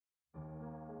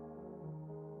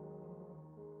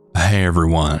Hey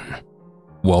everyone,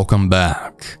 welcome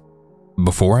back.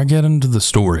 Before I get into the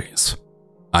stories,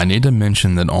 I need to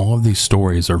mention that all of these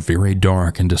stories are very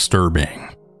dark and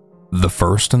disturbing. The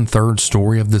first and third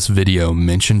story of this video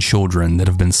mention children that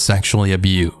have been sexually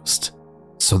abused,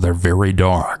 so they're very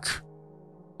dark.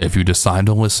 If you decide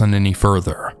to listen any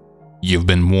further, you've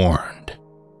been warned.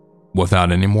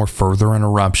 Without any more further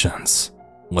interruptions,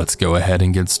 let's go ahead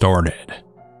and get started.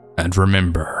 And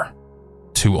remember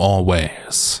to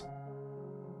always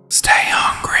stay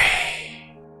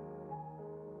hungry.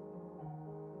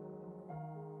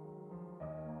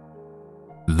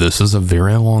 This is a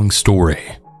very long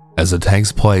story, as it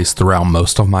takes place throughout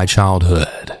most of my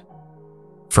childhood.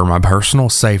 For my personal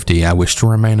safety, I wish to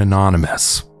remain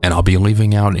anonymous, and I'll be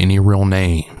leaving out any real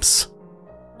names.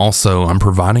 Also, I'm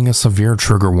providing a severe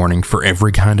trigger warning for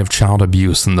every kind of child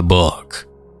abuse in the book,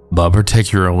 but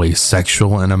particularly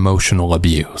sexual and emotional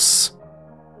abuse.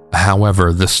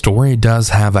 However, the story does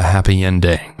have a happy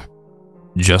ending.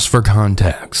 Just for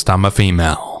context, I'm a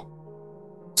female.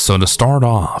 So to start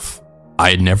off,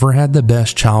 I had never had the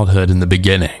best childhood in the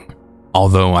beginning,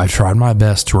 although I tried my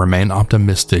best to remain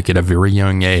optimistic at a very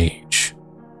young age.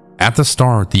 At the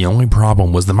start, the only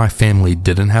problem was that my family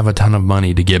didn't have a ton of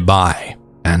money to get by,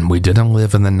 and we didn't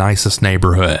live in the nicest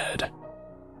neighborhood.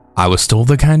 I was still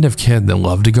the kind of kid that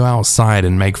loved to go outside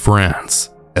and make friends,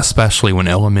 especially when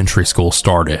elementary school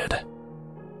started.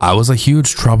 I was a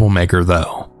huge troublemaker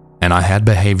though, and I had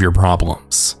behavior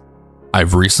problems.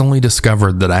 I've recently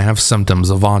discovered that I have symptoms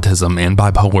of autism and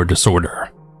bipolar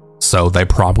disorder, so they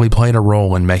probably played a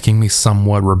role in making me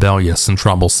somewhat rebellious and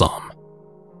troublesome.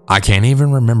 I can't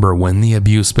even remember when the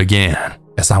abuse began,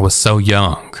 as I was so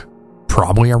young,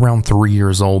 probably around 3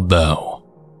 years old though.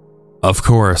 Of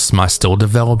course, my still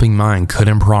developing mind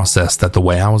couldn't process that the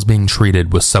way I was being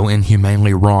treated was so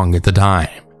inhumanely wrong at the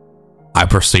time. I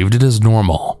perceived it as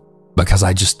normal because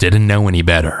I just didn't know any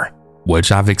better,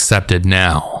 which I've accepted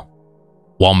now.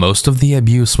 While most of the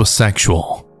abuse was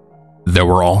sexual, there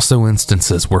were also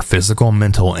instances where physical,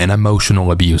 mental, and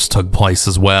emotional abuse took place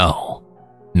as well.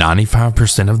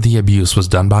 95% of the abuse was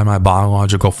done by my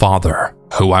biological father,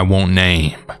 who I won't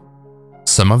name.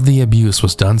 Some of the abuse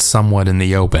was done somewhat in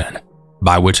the open,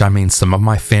 by which I mean some of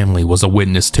my family was a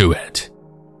witness to it.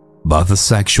 But the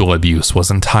sexual abuse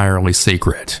was entirely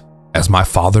secret, as my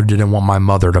father didn't want my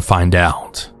mother to find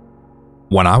out.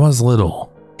 When I was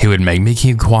little, he would make me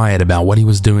keep quiet about what he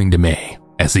was doing to me,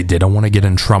 as he didn't want to get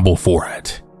in trouble for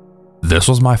it. This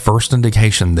was my first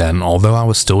indication then, although I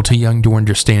was still too young to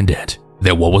understand it,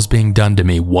 that what was being done to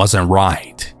me wasn't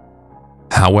right.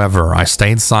 However, I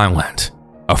stayed silent,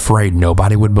 afraid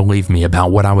nobody would believe me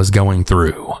about what I was going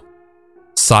through.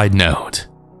 Side note,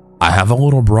 I have a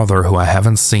little brother who I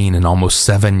haven't seen in almost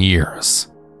 7 years.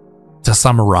 To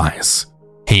summarize,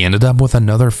 he ended up with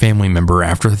another family member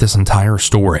after this entire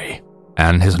story,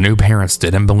 and his new parents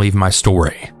didn't believe my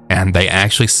story, and they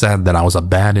actually said that I was a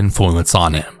bad influence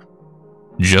on him.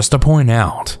 Just to point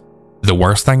out, the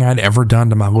worst thing I'd ever done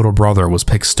to my little brother was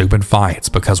pick stupid fights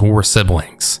because we were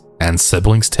siblings, and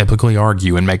siblings typically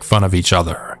argue and make fun of each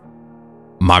other.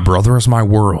 My brother is my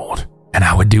world, and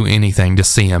I would do anything to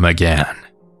see him again.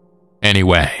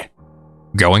 Anyway,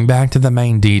 going back to the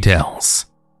main details,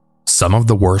 some of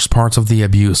the worst parts of the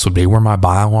abuse would be where my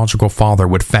biological father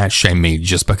would fat shame me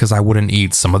just because I wouldn't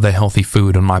eat some of the healthy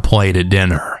food on my plate at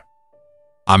dinner.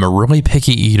 I'm a really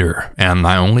picky eater, and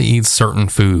I only eat certain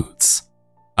foods.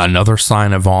 Another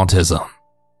sign of autism.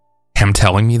 Him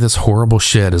telling me this horrible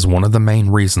shit is one of the main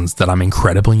reasons that I'm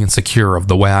incredibly insecure of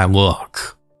the way I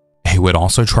look. He would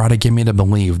also try to get me to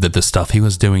believe that the stuff he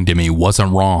was doing to me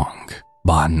wasn't wrong,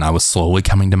 but I was slowly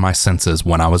coming to my senses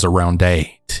when I was around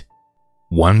 8.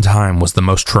 One time was the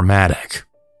most traumatic,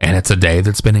 and it's a day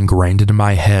that's been ingrained into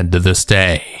my head to this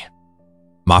day.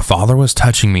 My father was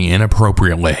touching me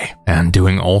inappropriately and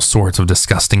doing all sorts of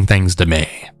disgusting things to me,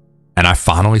 and I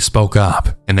finally spoke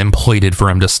up and then pleaded for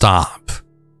him to stop.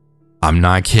 I'm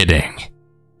not kidding.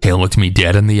 He looked me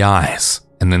dead in the eyes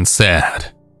and then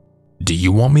said, "Do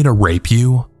you want me to rape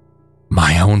you?"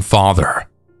 My own father,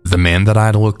 the man that I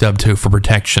had looked up to for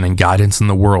protection and guidance in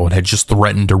the world, had just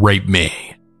threatened to rape me.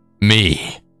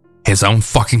 Me, his own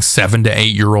fucking 7 to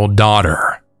 8-year-old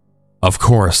daughter. Of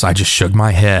course, I just shook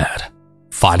my head,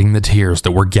 fighting the tears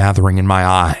that were gathering in my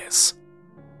eyes.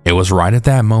 It was right at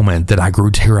that moment that I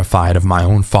grew terrified of my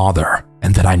own father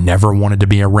and that I never wanted to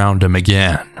be around him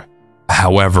again.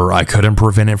 However, I couldn't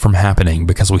prevent it from happening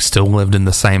because we still lived in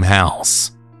the same house.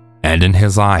 And in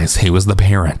his eyes, he was the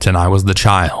parent and I was the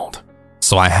child,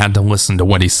 so I had to listen to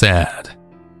what he said.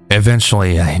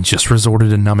 Eventually, I just resorted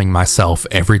to numbing myself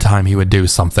every time he would do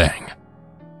something.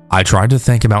 I tried to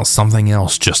think about something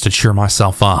else just to cheer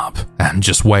myself up and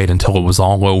just wait until it was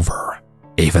all over,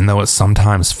 even though it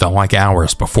sometimes felt like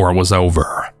hours before it was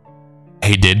over.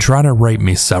 He did try to rape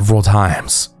me several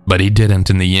times, but he didn't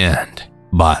in the end.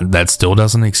 But that still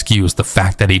doesn't excuse the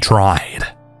fact that he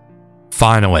tried.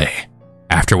 Finally,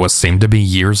 after what seemed to be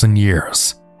years and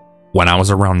years, when I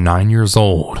was around 9 years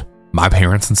old, my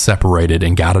parents had separated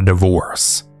and got a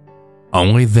divorce.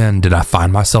 Only then did I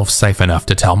find myself safe enough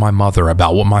to tell my mother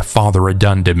about what my father had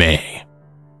done to me.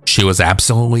 She was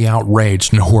absolutely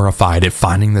outraged and horrified at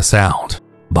finding this out,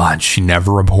 but she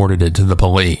never reported it to the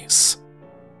police.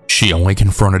 She only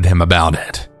confronted him about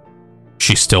it.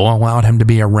 She still allowed him to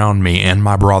be around me and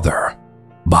my brother,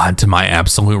 but to my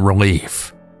absolute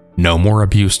relief, no more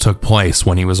abuse took place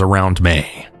when he was around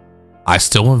me. I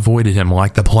still avoided him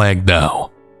like the plague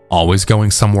though, always going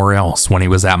somewhere else when he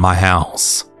was at my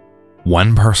house.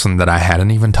 One person that I hadn't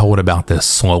even told about this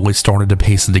slowly started to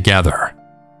piece it together,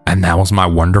 and that was my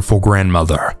wonderful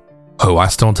grandmother, who I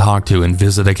still talk to and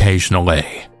visit occasionally.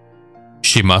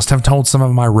 She must have told some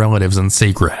of my relatives in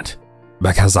secret,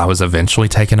 because I was eventually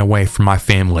taken away from my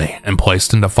family and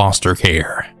placed into foster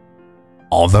care.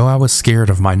 Although I was scared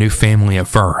of my new family at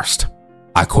first,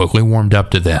 I quickly warmed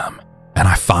up to them, and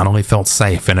I finally felt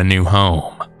safe in a new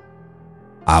home.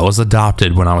 I was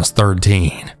adopted when I was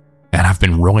 13, and I've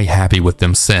been really happy with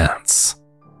them since.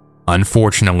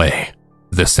 Unfortunately,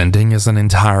 this ending isn't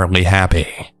entirely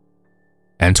happy.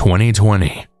 In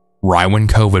 2020, right when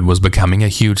COVID was becoming a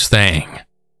huge thing,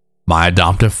 my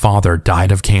adoptive father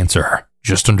died of cancer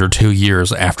just under 2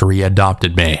 years after he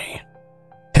adopted me.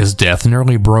 His death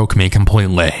nearly broke me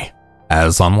completely,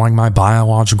 as unlike my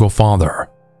biological father,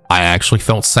 I actually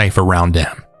felt safe around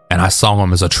him, and I saw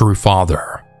him as a true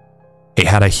father. He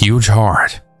had a huge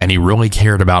heart, and he really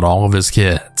cared about all of his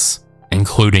kids,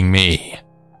 including me.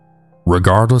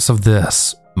 Regardless of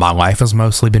this, my life has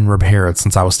mostly been repaired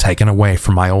since I was taken away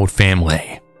from my old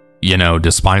family.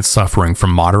 Despite suffering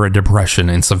from moderate depression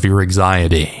and severe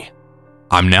anxiety.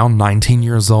 I'm now 19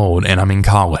 years old and I'm in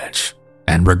college,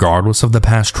 and regardless of the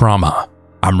past trauma,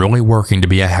 I'm really working to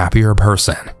be a happier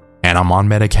person, and I'm on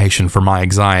medication for my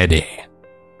anxiety.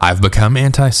 I've become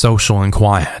antisocial and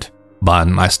quiet, but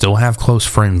I still have close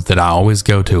friends that I always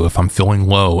go to if I'm feeling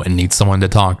low and need someone to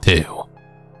talk to,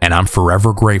 and I'm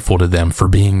forever grateful to them for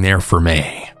being there for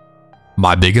me.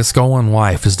 My biggest goal in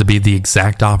life is to be the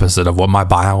exact opposite of what my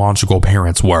biological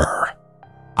parents were.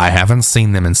 I haven't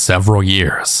seen them in several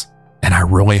years, and I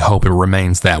really hope it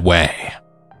remains that way.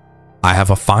 I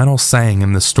have a final saying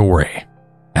in this story,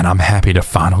 and I'm happy to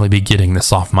finally be getting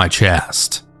this off my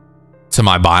chest. To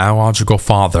my biological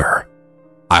father,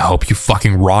 I hope you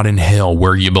fucking rot in hell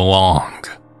where you belong.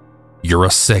 You're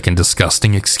a sick and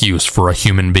disgusting excuse for a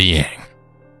human being.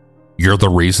 You're the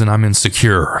reason I'm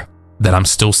insecure, that I'm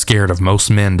still scared of most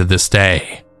men to this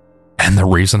day, and the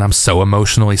reason I'm so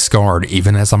emotionally scarred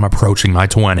even as I'm approaching my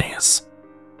 20s.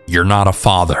 You're not a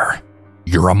father.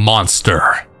 You're a monster.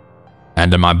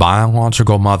 And to my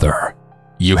biological mother,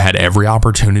 you had every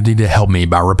opportunity to help me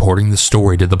by reporting the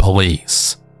story to the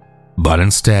police. But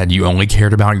instead, you only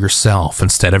cared about yourself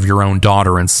instead of your own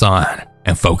daughter and son,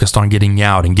 and focused on getting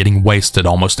out and getting wasted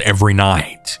almost every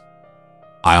night.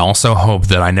 I also hope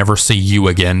that I never see you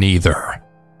again either,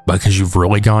 because you've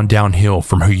really gone downhill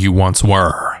from who you once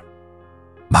were.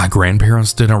 My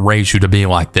grandparents didn't raise you to be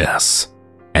like this,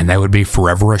 and they would be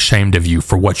forever ashamed of you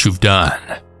for what you've done.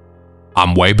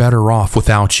 I'm way better off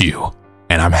without you,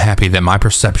 and I'm happy that my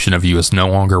perception of you is no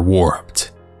longer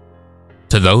warped.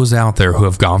 To those out there who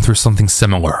have gone through something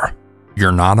similar,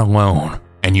 you're not alone,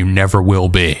 and you never will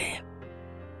be.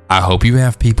 I hope you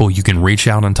have people you can reach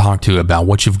out and talk to about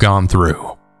what you've gone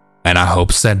through, and I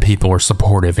hope said people are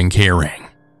supportive and caring.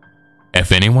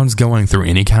 If anyone's going through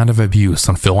any kind of abuse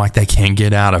and feel like they can't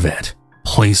get out of it,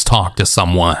 please talk to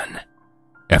someone.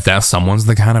 If that someone's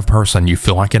the kind of person you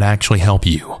feel like could actually help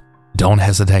you, don't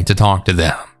hesitate to talk to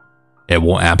them. It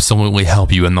will absolutely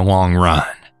help you in the long run.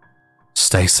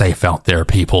 Stay safe out there,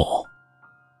 people.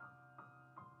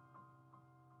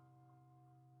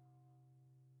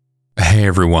 Hey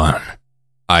everyone.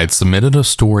 I had submitted a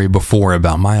story before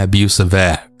about my abusive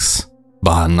ex,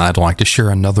 but I'd like to share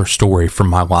another story from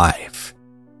my life.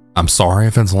 I'm sorry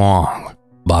if it's long,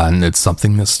 but it's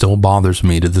something that still bothers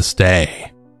me to this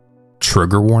day.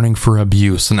 Trigger warning for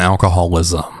abuse and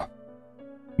alcoholism.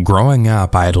 Growing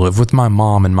up, I had lived with my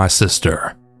mom and my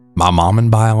sister. My mom and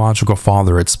biological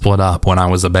father had split up when I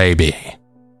was a baby.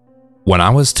 When I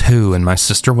was 2 and my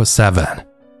sister was 7,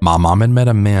 my mom had met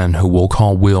a man who we'll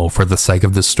call Will for the sake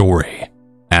of this story,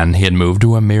 and he had moved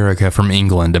to America from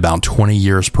England about 20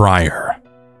 years prior.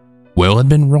 Will had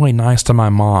been really nice to my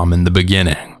mom in the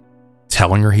beginning,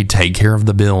 telling her he'd take care of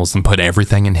the bills and put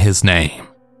everything in his name.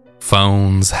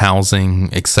 Phones, housing,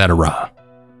 etc.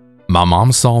 My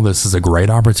mom saw this as a great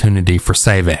opportunity for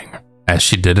saving, as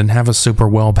she didn't have a super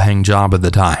well-paying job at the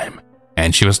time,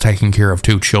 and she was taking care of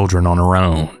 2 children on her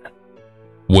own.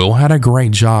 Will had a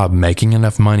great job making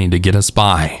enough money to get us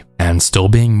by and still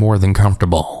being more than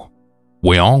comfortable.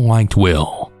 We all liked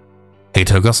Will. He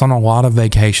took us on a lot of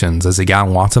vacations as he got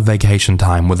lots of vacation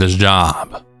time with his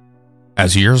job.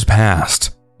 As years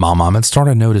passed, my mom had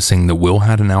started noticing that Will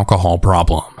had an alcohol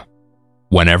problem.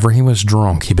 Whenever he was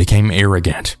drunk, he became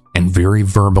arrogant and very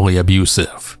verbally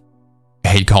abusive.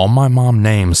 He'd call my mom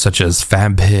names such as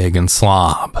fat pig and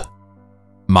slob.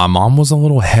 My mom was a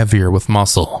little heavier with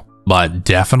muscle, but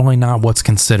definitely not what's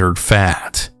considered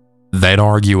fat. They'd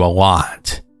argue a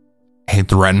lot. He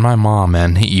threatened my mom,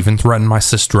 and he even threatened my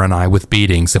sister and I with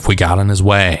beatings if we got in his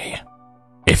way.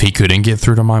 If he couldn't get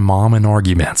through to my mom in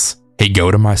arguments, he'd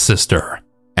go to my sister,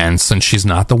 and since she's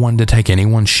not the one to take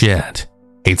anyone's shit,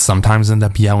 he'd sometimes end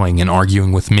up yelling and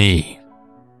arguing with me.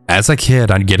 As a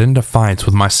kid, I'd get into fights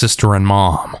with my sister and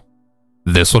mom.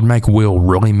 This would make Will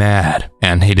really mad,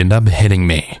 and he'd end up hitting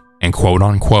me and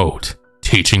quote-unquote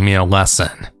teaching me a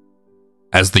lesson.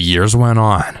 As the years went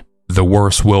on, the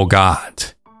worse Will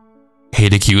got.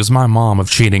 He'd accuse my mom of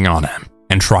cheating on him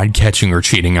and tried catching her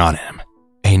cheating on him.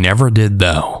 He never did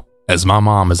though, as my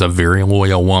mom is a very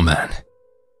loyal woman.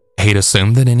 He'd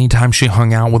assumed that anytime she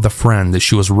hung out with a friend that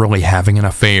she was really having an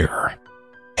affair.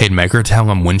 He'd make her tell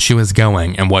him when she was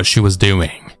going and what she was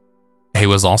doing. He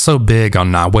was also big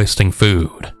on not wasting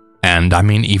food, and I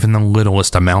mean even the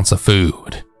littlest amounts of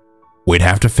food. We'd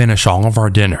have to finish all of our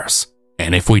dinners,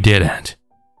 and if we didn't,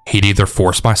 he'd either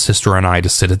force my sister and I to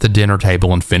sit at the dinner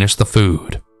table and finish the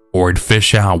food, or he'd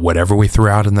fish out whatever we threw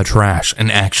out in the trash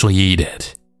and actually eat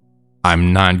it.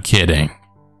 I'm not kidding.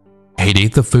 He'd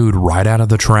eat the food right out of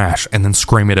the trash and then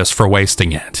scream at us for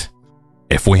wasting it.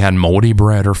 If we had moldy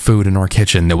bread or food in our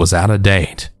kitchen that was out of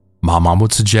date, my mom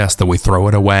would suggest that we throw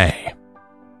it away.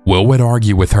 Will would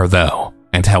argue with her though,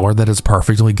 and tell her that it's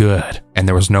perfectly good and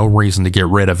there was no reason to get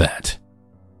rid of it.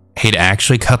 He'd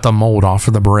actually cut the mold off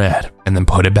of the bread and then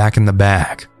put it back in the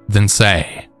bag, then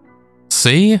say,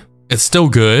 "See, it's still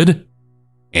good."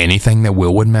 Anything that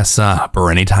Will would mess up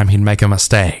or anytime he'd make a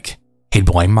mistake, he'd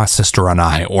blame my sister and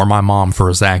I or my mom for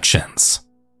his actions.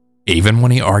 Even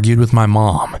when he argued with my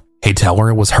mom, he'd tell her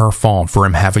it was her fault for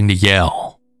him having to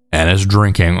yell, and his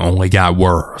drinking only got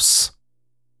worse.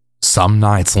 Some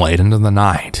nights late into the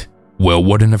night, Will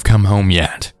wouldn't have come home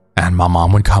yet, and my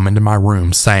mom would come into my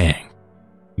room saying,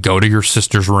 "Go to your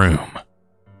sister's room."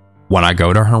 When I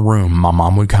go to her room, my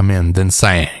mom would come in then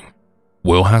saying,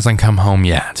 "Will hasn't come home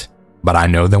yet, but I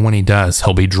know that when he does,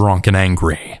 he'll be drunk and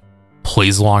angry.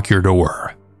 Please lock your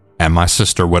door." And my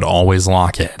sister would always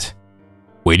lock it.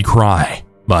 We'd cry,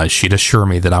 but she'd assure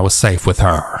me that I was safe with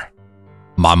her.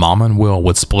 My mom and Will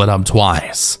would split up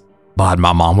twice, but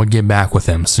my mom would get back with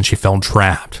him since she felt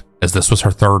trapped, as this was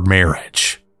her 3rd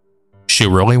marriage. She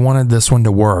really wanted this one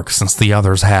to work since the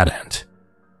others hadn't.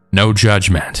 No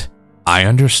judgment. I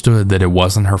understood that it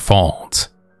wasn't her fault.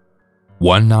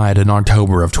 One night in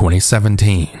October of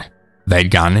 2017,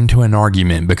 they'd gotten into an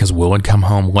argument because Will had come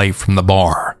home late from the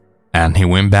bar, and he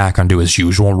went back onto his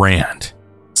usual rant,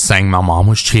 saying my mom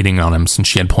was cheating on him since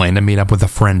she had planned to meet up with a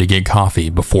friend to get coffee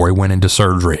before he went into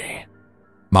surgery.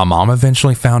 My mom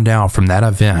eventually found out from that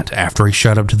event after he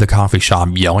showed up to the coffee shop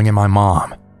yelling at my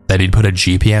mom that he'd put a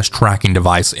GPS tracking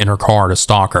device in her car to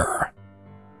stalk her.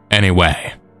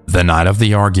 Anyway, the night of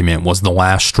the argument was the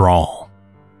last straw.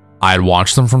 I had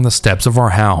watched them from the steps of our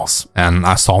house, and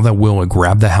I saw that Will had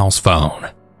grabbed the house phone.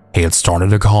 He had started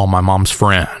to call my mom's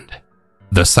friend,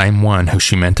 the same one who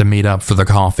she meant to meet up for the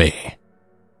coffee.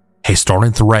 He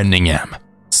started threatening him,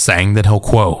 saying that he'll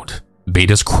quote, beat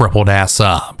his crippled ass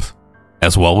up,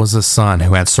 as well as his son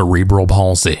who had cerebral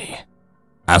palsy.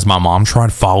 As my mom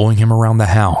tried following him around the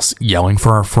house, yelling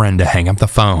for our friend to hang up the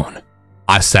phone,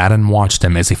 I sat and watched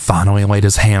him as he finally laid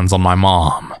his hands on my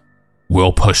mom.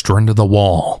 Will pushed her into the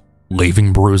wall,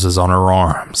 leaving bruises on her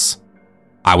arms.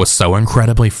 I was so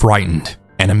incredibly frightened,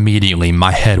 and immediately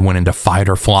my head went into fight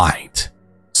or flight.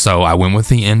 So I went with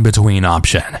the in-between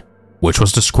option, which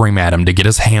was to scream at him to get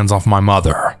his hands off my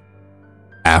mother.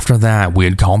 After that, we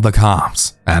had called the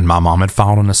cops, and my mom had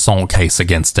filed an assault case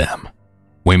against him.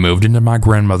 We moved into my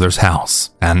grandmother's house,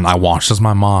 and I watched as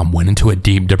my mom went into a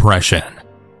deep depression.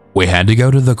 We had to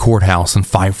go to the courthouse and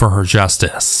fight for her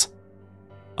justice.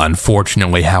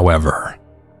 Unfortunately, however,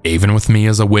 even with me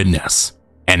as a witness,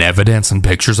 and evidence and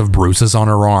pictures of bruises on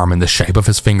her arm in the shape of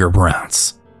his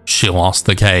fingerprints, she lost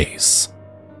the case.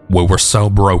 We were so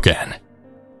broken.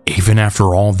 Even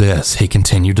after all this, he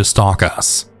continued to stalk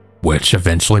us, which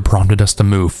eventually prompted us to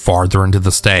move farther into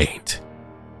the state.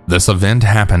 This event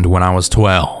happened when I was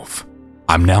 12.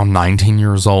 I'm now 19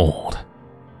 years old.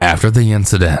 After the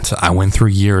incident, I went through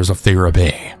years of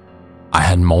therapy. I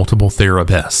had multiple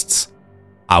therapists.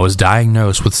 I was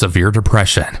diagnosed with severe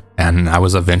depression, and I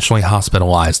was eventually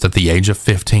hospitalized at the age of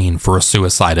 15 for a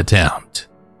suicide attempt.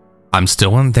 I'm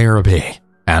still in therapy,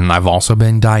 and I've also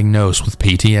been diagnosed with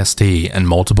PTSD and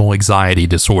multiple anxiety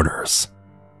disorders.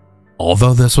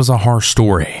 Although this was a harsh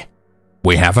story,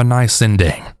 we have a nice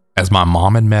ending, as my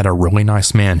mom had met a really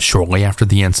nice man shortly after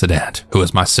the incident who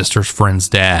is my sister's friend's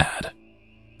dad.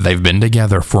 They've been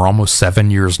together for almost 7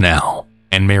 years now,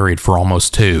 and married for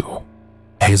almost 2.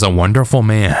 He's a wonderful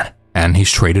man, and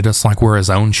he's treated us like we're his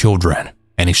own children,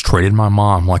 and he's treated my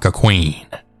mom like a queen.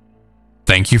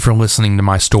 Thank you for listening to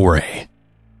my story.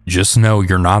 Just know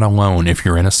you're not alone if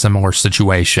you're in a similar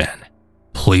situation.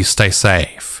 Please stay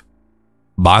safe.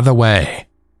 By the way,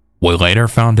 we later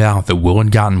found out that Will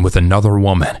had gotten with another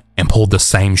woman and pulled the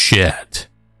same shit.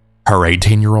 Her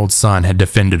 18-year-old son had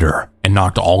defended her and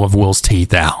knocked all of Will's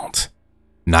teeth out.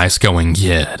 Nice going,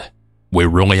 kid. We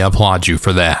really applaud you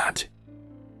for that.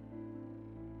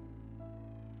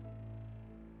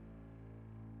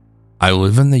 I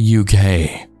live in the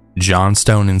UK,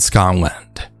 Johnstone in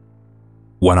Scotland.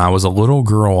 When I was a little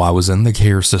girl, I was in the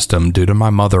care system due to my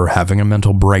mother having a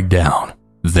mental breakdown,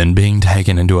 then being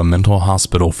taken into a mental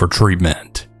hospital for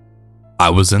treatment. I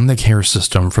was in the care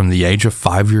system from the age of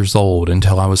 5 years old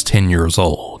until I was 10 years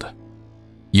old.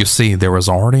 You see, there was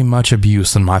already much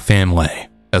abuse in my family,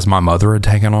 as my mother had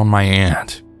taken on my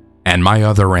aunt, and my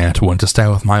other aunt went to stay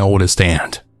with my oldest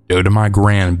aunt, due to my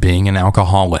gran being an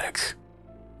alcoholic.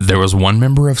 There was one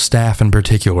member of staff in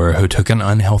particular who took an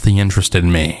unhealthy interest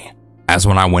in me, as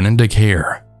when I went into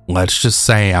care, let's just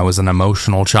say I was an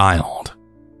emotional child.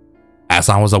 As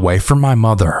I was away from my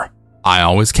mother, I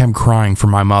always kept crying for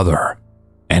my mother,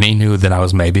 and he knew that I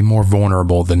was maybe more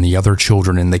vulnerable than the other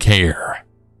children in the care.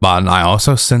 But I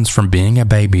also sensed from being a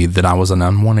baby that I was an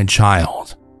unwanted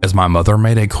child, as my mother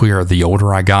made it clear the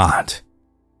older I got.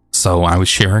 So I was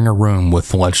sharing a room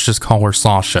with, let's just call her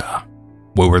Sasha.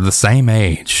 We were the same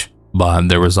age, but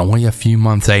there was only a few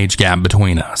months age gap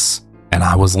between us, and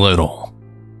I was little.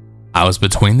 I was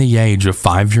between the age of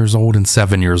 5 years old and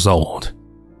 7 years old,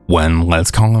 when,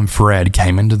 let's call him Fred,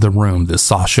 came into the room that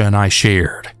Sasha and I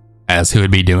shared, as he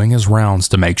would be doing his rounds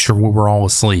to make sure we were all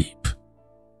asleep.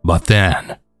 But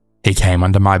then, he came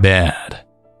under my bed.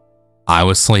 I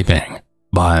was sleeping,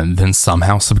 but then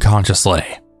somehow subconsciously,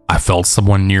 I felt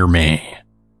someone near me.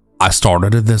 I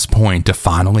started at this point to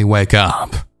finally wake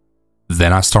up.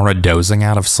 Then I started dozing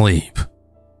out of sleep,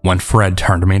 when Fred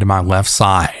turned me to my left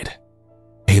side.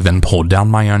 He then pulled down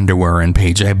my underwear and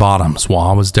PJ bottoms while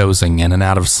I was dozing in and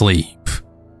out of sleep.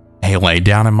 He laid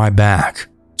down in my back,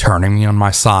 turning me on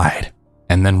my side,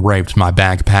 and then raped my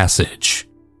back passage.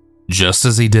 Just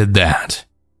as he did that,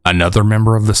 another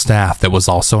member of the staff that was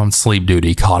also on sleep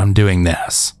duty caught him doing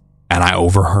this, and I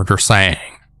overheard her saying,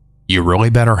 "You really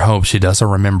better hope she doesn't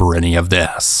remember any of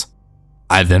this."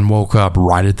 I then woke up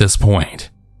right at this point,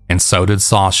 and so did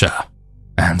Sasha,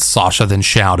 and Sasha then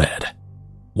shouted,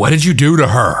 "What did you do to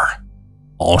her?"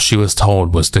 All she was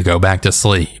told was to go back to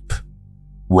sleep.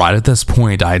 Right at this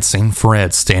point, I had seen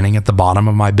Fred standing at the bottom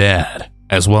of my bed,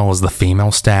 as well as the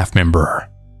female staff member,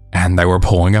 and they were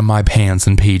pulling on my pants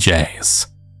and PJs,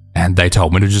 and they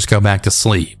told me to just go back to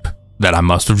sleep, that I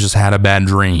must have just had a bad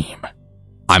dream.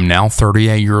 I'm now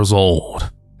 38 years old,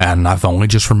 and I've only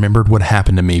just remembered what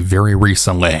happened to me very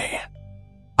recently.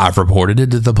 I've reported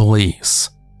it to the police.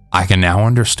 I can now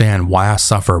understand why I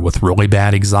suffer with really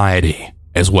bad anxiety,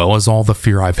 as well as all the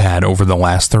fear I've had over the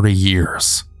last 30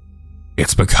 years.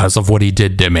 It's because of what he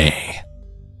did to me.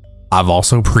 I've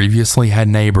also previously had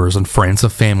neighbors and friends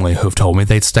of family who've told me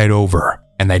they'd stayed over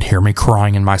and they'd hear me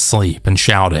crying in my sleep and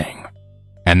shouting.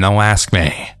 And they'll ask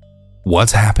me,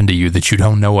 "What's happened to you that you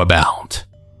don't know about?"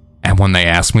 And when they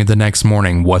asked me the next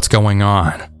morning what's going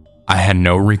on, I had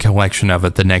no recollection of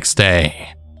it the next day.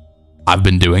 I've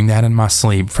been doing that in my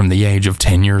sleep from the age of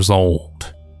 10 years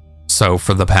old. So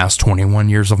for the past 21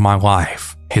 years of my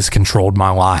life, he's controlled my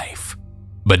life,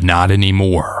 but not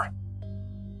anymore.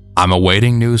 I'm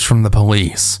awaiting news from the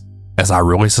police, as I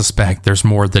really suspect there's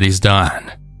more that he's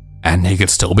done, and he could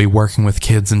still be working with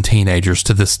kids and teenagers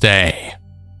to this day.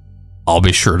 I'll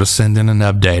be sure to send in an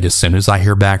update as soon as I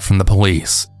hear back from the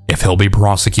police if he'll be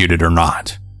prosecuted or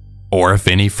not, or if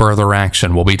any further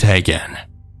action will be taken.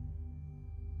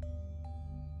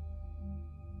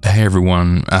 Hey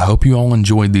everyone, I hope you all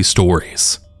enjoyed these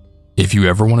stories. If you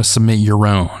ever want to submit your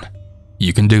own,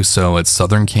 you can do so at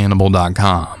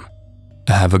southerncannibal.com.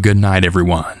 Have a good night,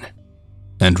 everyone.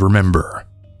 And remember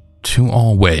to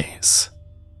always